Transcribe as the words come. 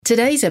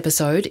Today's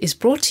episode is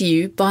brought to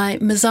you by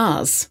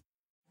Mazars.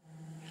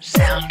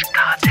 Sound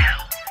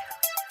Cartel.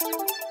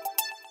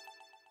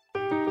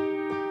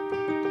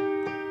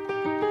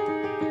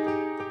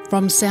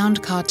 From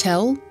Sound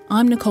Cartel,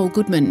 I'm Nicole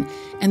Goodman,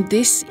 and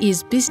this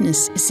is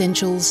Business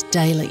Essentials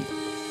Daily.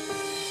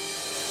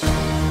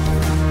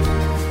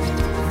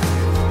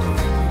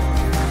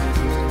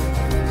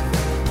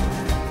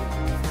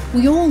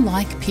 We all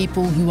like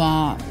people who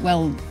are,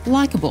 well,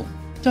 likeable,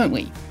 don't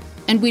we?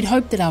 And we'd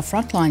hope that our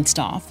frontline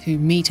staff who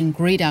meet and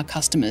greet our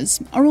customers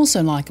are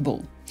also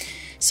likeable.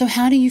 So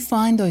how do you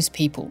find those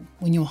people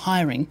when you're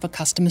hiring for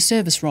customer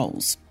service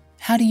roles?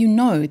 How do you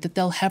know that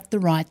they'll have the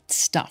right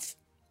stuff?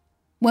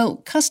 Well,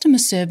 customer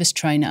service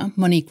trainer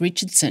Monique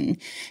Richardson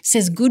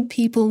says good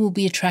people will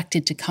be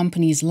attracted to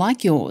companies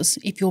like yours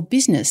if your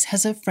business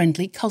has a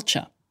friendly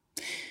culture.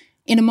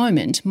 In a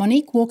moment,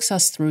 Monique walks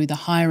us through the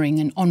hiring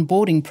and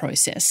onboarding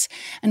process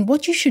and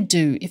what you should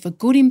do if a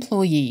good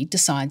employee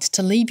decides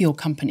to leave your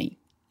company.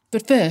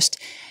 But first,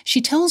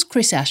 she tells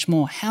Chris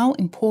Ashmore how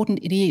important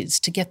it is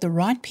to get the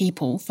right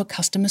people for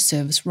customer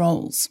service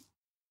roles.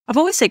 I've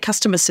always said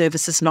customer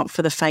service is not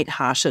for the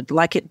faint-hearted.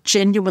 Like, it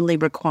genuinely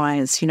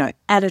requires,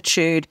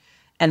 attitude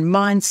and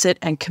mindset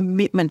and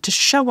commitment to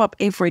show up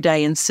every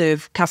day and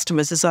serve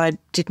customers, as I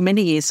did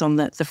many years on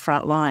the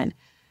front line.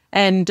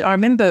 And I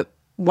remember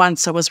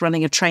once I was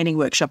running a training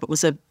workshop. It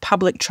was a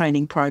public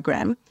training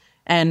program.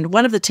 And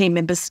one of the team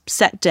members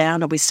sat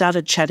down and we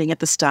started chatting at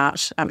the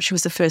start. She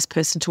was the first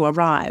person to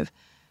arrive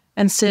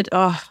and said,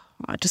 "Oh,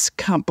 I just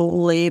can't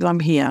believe I'm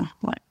here.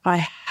 Like, I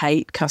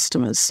hate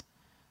customers.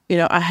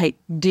 I hate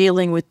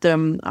dealing with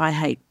them. I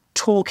hate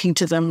talking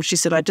to them." She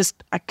said,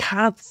 I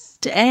can't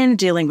stand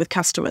dealing with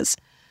customers.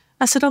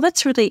 I said, "Oh,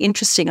 that's really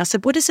interesting." I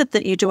said, "What is it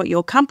that you do at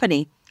your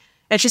company?"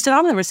 And she said,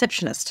 "I'm a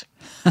receptionist."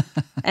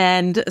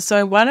 And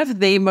so one of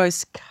the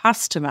most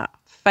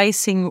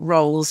customer-facing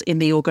roles in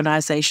the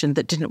organisation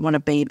that didn't want to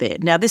be there.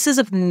 Now, this is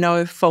of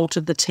no fault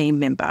of the team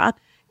member,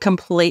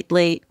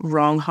 completely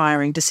wrong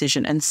hiring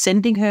decision. And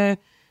sending her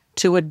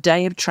to a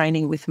day of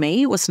training with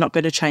me was not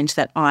going to change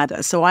that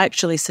either. So I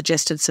actually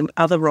suggested some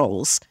other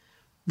roles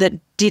that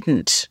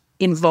didn't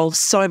involve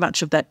so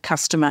much of that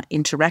customer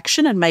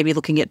interaction and maybe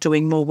looking at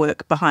doing more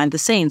work behind the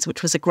scenes,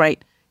 which was a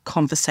great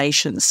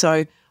conversation.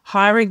 So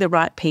hiring the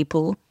right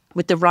people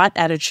with the right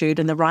attitude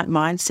and the right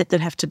mindset that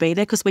have to be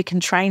there, because we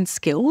can train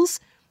skills,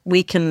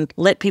 we can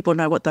let people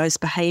know what those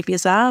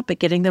behaviours are, but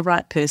getting the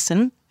right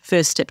person,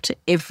 first step to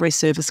every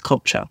service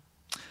culture.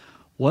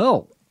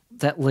 Well,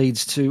 that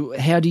leads to,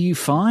 how do you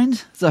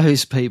find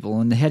those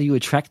people and how do you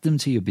attract them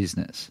to your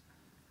business?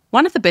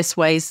 One of the best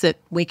ways that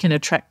we can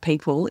attract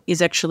people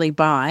is actually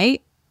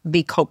by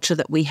the culture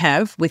that we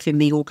have within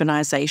the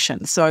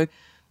organisation. So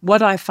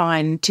what I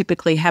find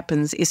typically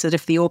happens is that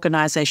if the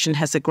organisation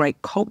has a great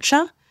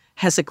culture,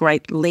 has a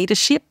great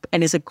leadership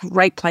and is a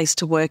great place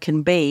to work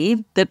and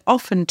be, that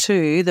often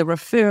too the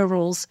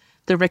referrals,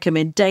 the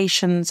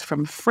recommendations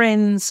from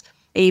friends,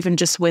 even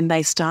just when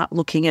they start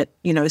looking at,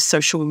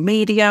 social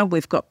media,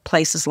 we've got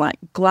places like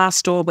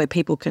Glassdoor where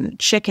people can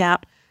check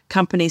out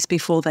companies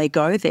before they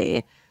go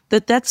there,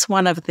 that's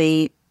one of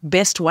the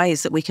best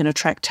ways that we can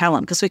attract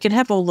talent, because we can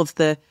have all of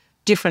the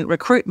different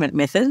recruitment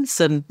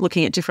methods and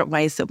looking at different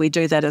ways that we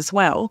do that as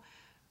well.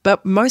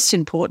 But most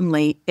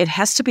importantly, it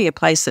has to be a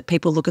place that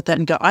people look at that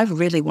and go, I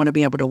really want to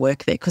be able to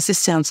work there because this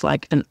sounds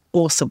like an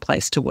awesome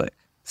place to work.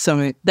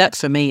 So that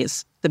for me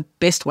is the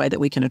best way that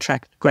we can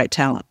attract great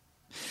talent.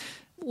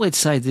 Let's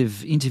say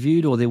they've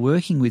interviewed or they're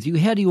working with you.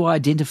 How do you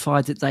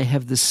identify that they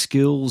have the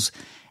skills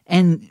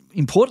and,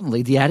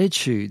 importantly, the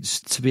attitudes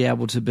to be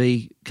able to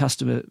be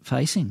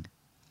customer-facing?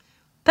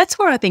 That's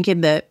where I think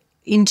in the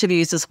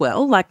interviews as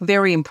well, like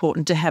very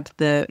important to have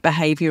the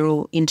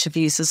behavioural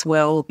interviews as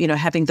well,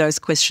 having those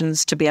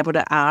questions to be able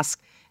to ask.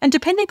 And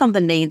depending on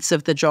the needs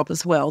of the job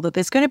as well, that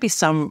there's going to be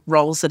some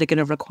roles that are going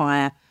to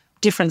require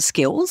different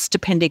skills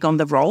depending on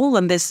the role.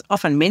 And there's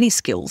often many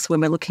skills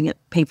when we're looking at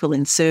people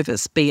in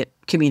service, be it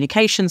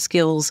communication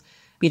skills,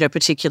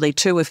 particularly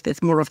too if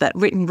there's more of that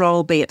written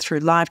role, be it through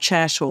live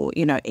chat or,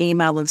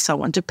 email and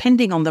so on,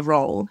 depending on the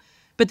role.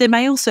 But there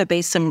may also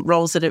be some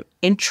roles that are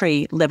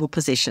entry-level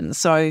positions.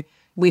 So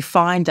we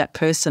find that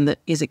person that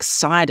is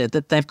excited,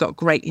 that they've got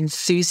great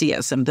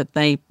enthusiasm, that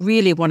they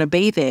really want to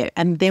be there,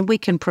 and then we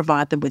can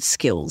provide them with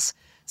skills.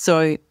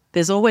 So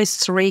there's always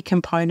three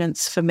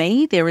components for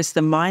me. There is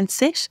the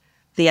mindset,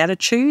 the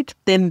attitude,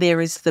 then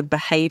there is the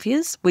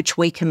behaviours, which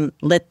we can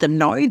let them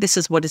know this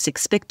is what is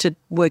expected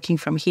working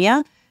from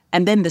here,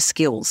 and then the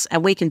skills,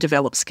 and we can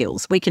develop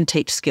skills, we can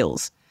teach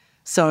skills.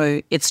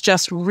 So it's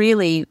just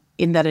really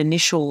in that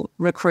initial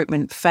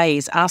recruitment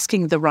phase,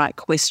 asking the right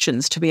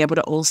questions to be able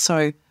to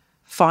also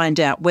find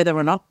out whether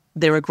or not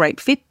they're a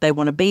great fit, they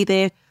want to be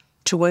there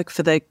to work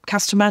for the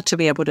customer, to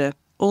be able to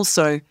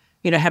also,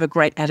 have a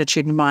great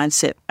attitude and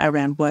mindset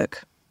around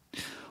work.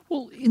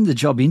 Well, in the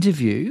job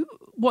interview,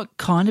 what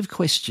kind of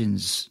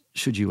questions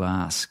should you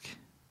ask?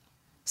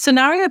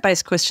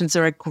 Scenario-based questions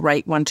are a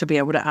great one to be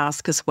able to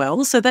ask as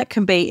well. So that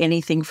can be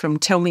anything from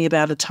tell me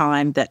about a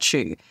time that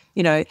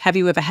have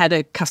you ever had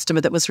a customer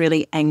that was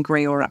really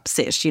angry or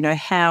upset?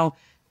 How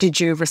did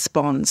you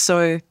respond?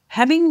 So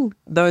having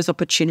those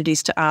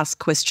opportunities to ask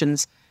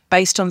questions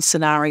based on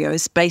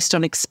scenarios, based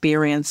on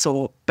experience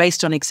or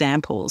based on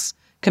examples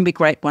can be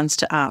great ones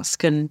to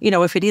ask. And,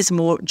 if it is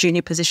more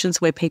junior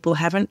positions where people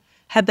haven't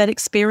had that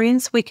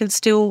experience, we can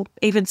still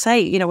even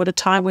say, at a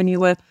time when you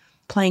were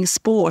playing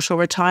sport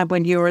or a time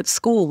when you were at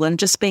school, and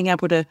just being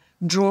able to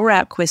draw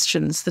out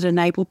questions that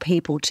enable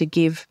people to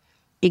give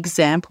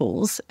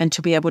examples and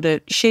to be able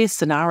to share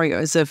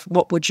scenarios of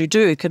what would you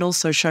do can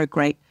also show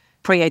great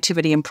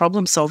creativity and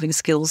problem-solving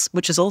skills,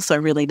 which is also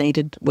really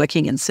needed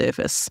working in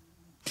service.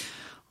 A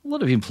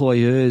lot of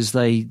employers,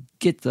 they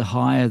get the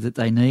hire that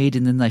they need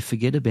and then they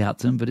forget about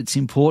them, but it's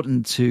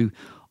important to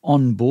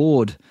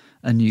onboard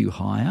a new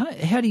hire.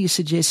 How do you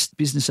suggest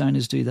business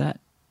owners do that?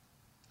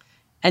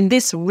 And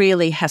this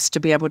really has to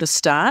be able to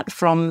start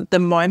from the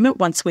moment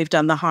once we've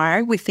done the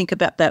hire, we think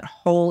about that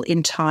whole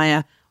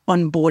entire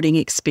onboarding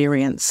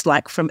experience,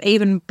 like from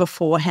even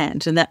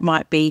beforehand. And that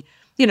might be,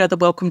 the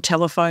welcome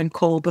telephone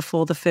call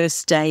before the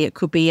first day. It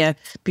could be a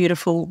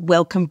beautiful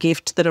welcome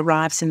gift that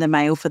arrives in the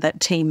mail for that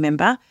team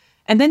member.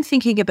 And then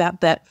thinking about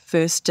that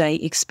first day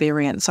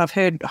experience. I've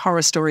heard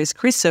horror stories,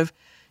 Chris, of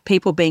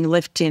people being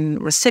left in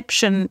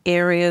reception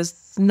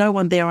areas, no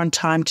one there on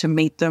time to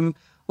meet them,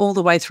 all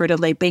the way through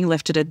to being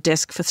left at a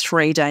desk for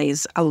 3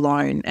 days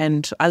alone.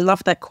 And I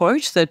love that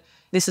quote that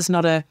this is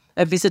not a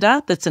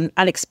visitor, that's an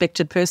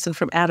unexpected person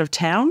from out of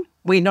town.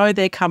 We know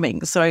they're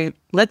coming. So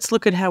let's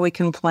look at how we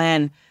can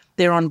plan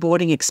their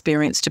onboarding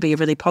experience to be a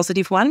really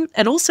positive one.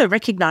 And also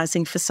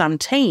recognising for some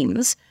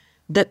teams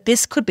that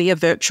this could be a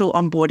virtual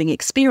onboarding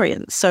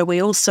experience. So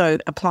we also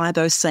apply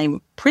those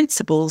same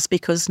principles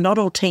because not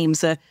all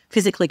teams are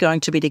physically going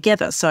to be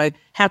together. So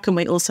how can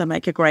we also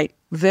make a great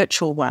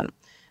virtual one?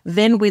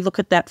 Then we look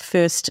at that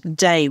first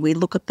day, we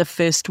look at the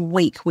first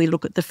week, we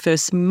look at the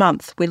first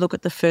month, we look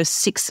at the first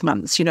 6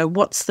 months.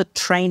 What's the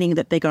training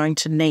that they're going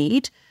to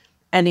need?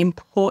 And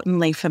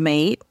importantly for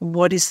me,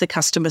 what is the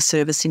customer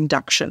service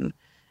induction?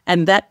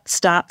 And that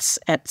starts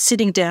at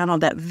sitting down on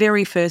that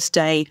very first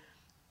day,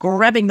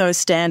 grabbing those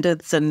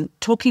standards and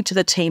talking to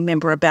the team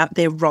member about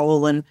their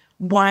role and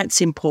why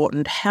it's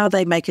important, how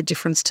they make a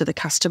difference to the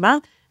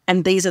customer.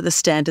 And these are the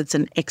standards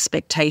and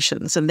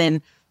expectations. And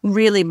then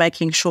really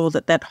making sure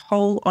that that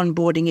whole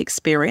onboarding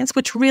experience,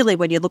 which really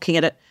when you're looking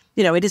at it,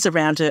 it is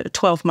around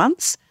 12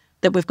 months,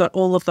 that we've got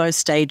all of those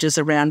stages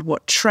around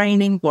what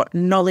training, what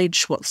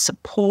knowledge, what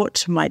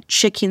support, my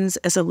check-ins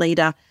as a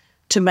leader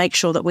to make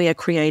sure that we are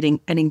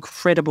creating an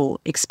incredible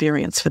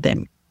experience for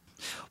them.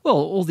 Well,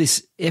 all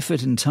this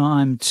effort and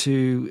time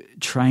to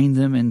train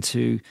them and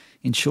to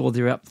ensure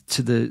they're up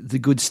to the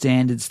good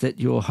standards that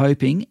you're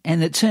hoping,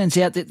 and it turns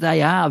out that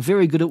they are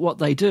very good at what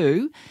they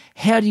do.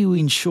 How do you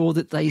ensure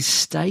that they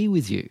stay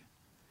with you?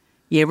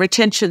 Yeah,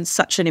 retention's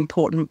such an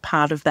important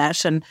part of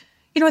that. And,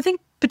 I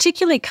think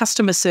particularly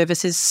customer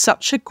service is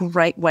such a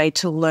great way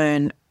to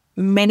learn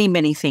many,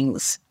 many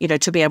things,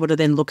 to be able to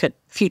then look at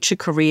future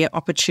career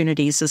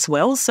opportunities as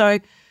well. So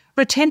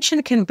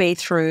retention can be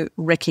through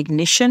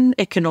recognition.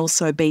 It can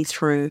also be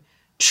through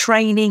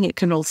training. It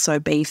can also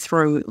be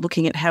through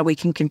looking at how we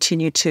can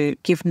continue to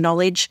give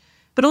knowledge,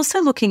 but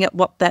also looking at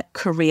what that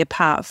career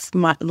path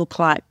might look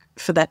like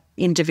for that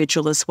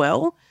individual as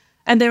well.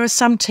 And there are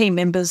some team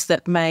members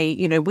that may,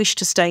 wish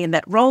to stay in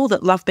that role,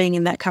 that love being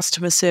in that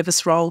customer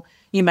service role.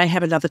 You may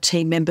have another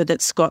team member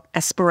that's got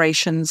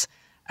aspirations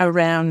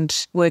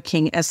around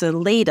working as a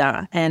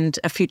leader and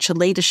a future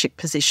leadership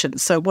position.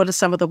 So what are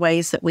some of the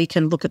ways that we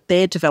can look at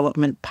their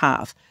development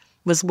path?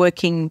 Was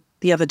working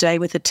the other day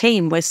with a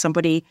team where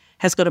somebody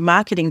has got a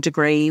marketing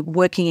degree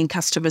working in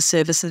customer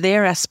service.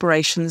 Their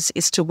aspirations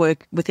is to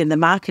work within the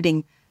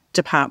marketing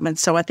department.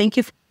 So I think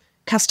if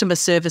customer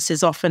service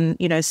is often,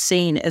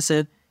 seen as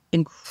an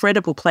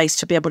incredible place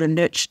to be able to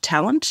nurture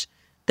talent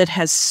that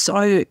has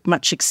so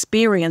much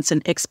experience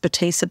and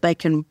expertise that they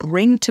can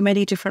bring to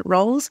many different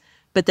roles,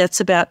 but that's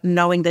about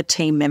knowing the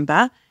team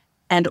member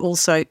and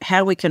also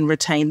how we can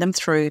retain them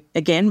through,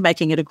 again,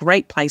 making it a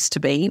great place to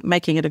be,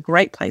 making it a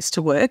great place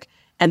to work,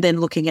 and then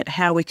looking at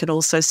how we can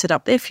also set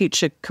up their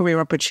future career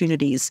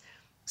opportunities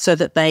so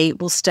that they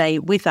will stay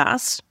with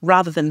us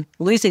rather than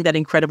losing that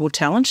incredible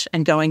talent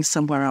and going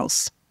somewhere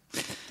else.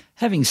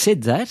 Having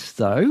said that,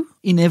 though,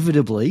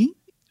 inevitably,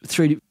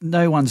 through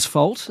no one's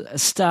fault, a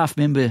staff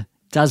member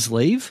does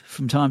leave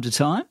from time to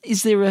time.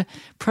 Is there a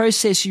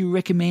process you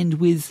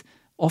recommend with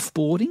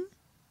offboarding?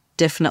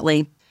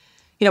 Definitely.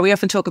 We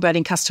often talk about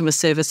in customer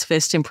service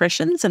first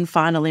impressions and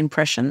final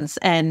impressions,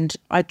 and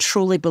I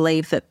truly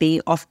believe that the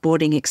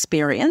offboarding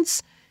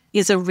experience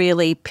is a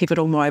really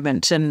pivotal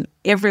moment, and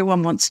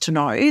everyone wants to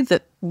know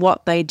that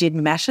what they did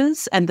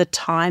matters and the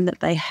time that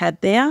they had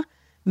there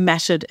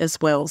mattered as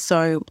well.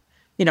 So,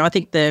 I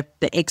think the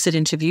exit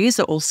interviews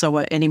are also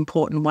an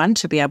important one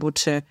to be able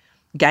to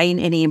gain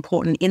any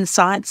important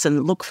insights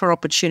and look for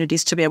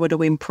opportunities to be able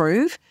to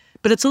improve.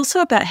 But it's also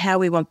about how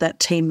we want that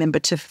team member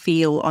to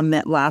feel on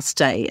that last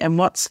day, and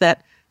what's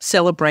that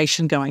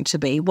celebration going to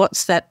be?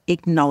 What's that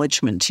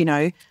acknowledgement,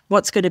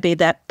 What's going to be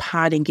that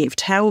parting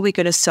gift? How are we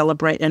going to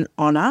celebrate and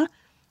honour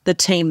the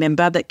team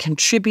member that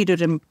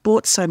contributed and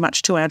brought so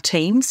much to our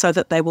team, so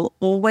that they will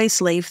always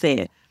leave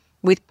there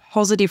with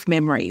positive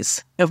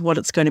memories of what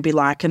it's going to be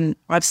like? And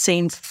I've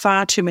seen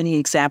far too many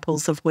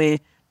examples of where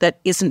that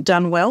isn't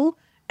done well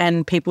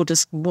and people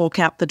just walk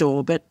out the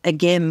door. But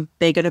again,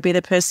 they're going to be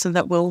the person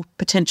that will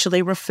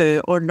potentially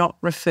refer or not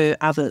refer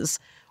others.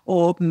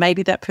 Or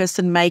maybe that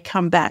person may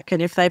come back,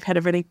 and if they've had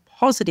a really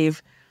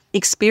positive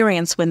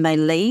experience when they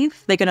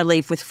leave, they're going to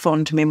leave with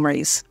fond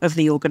memories of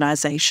the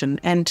organisation.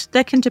 And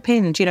that can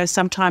depend,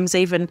 sometimes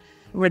even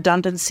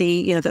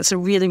redundancy, that's a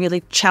really,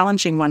 really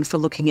challenging one for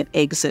looking at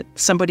exit.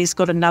 Somebody's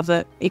got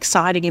another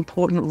exciting,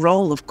 important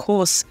role, of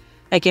course.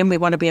 Again, we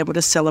want to be able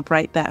to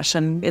celebrate that.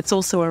 And it's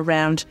also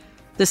around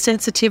the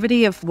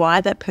sensitivity of why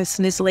that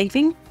person is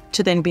leaving,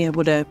 to then be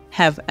able to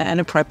have an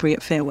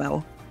appropriate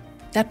farewell.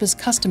 That was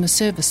customer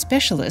service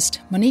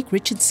specialist Monique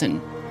Richardson.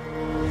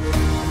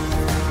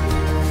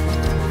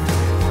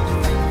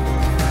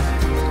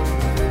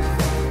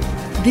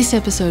 This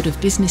episode of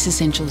Business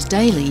Essentials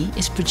Daily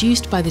is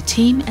produced by the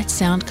team at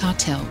Sound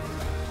Cartel.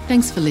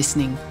 Thanks for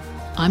listening.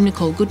 I'm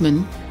Nicole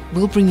Goodman.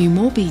 We'll bring you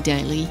more Be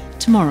Daily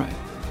tomorrow.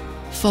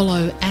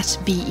 Follow at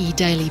BE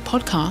Daily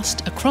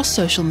Podcast across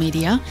social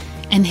media,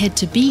 and head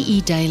to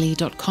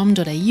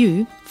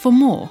bedaily.com.au for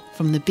more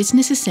from the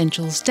Business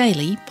Essentials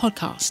Daily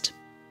podcast.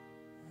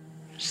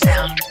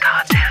 Sound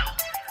Cartel.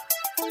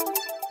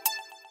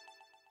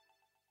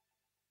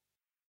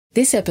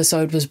 This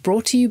episode was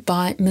brought to you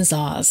by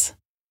Mazars.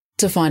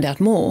 To find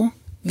out more,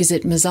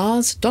 visit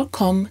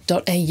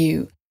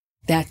mazars.com.au.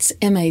 That's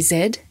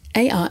mazars.com.au.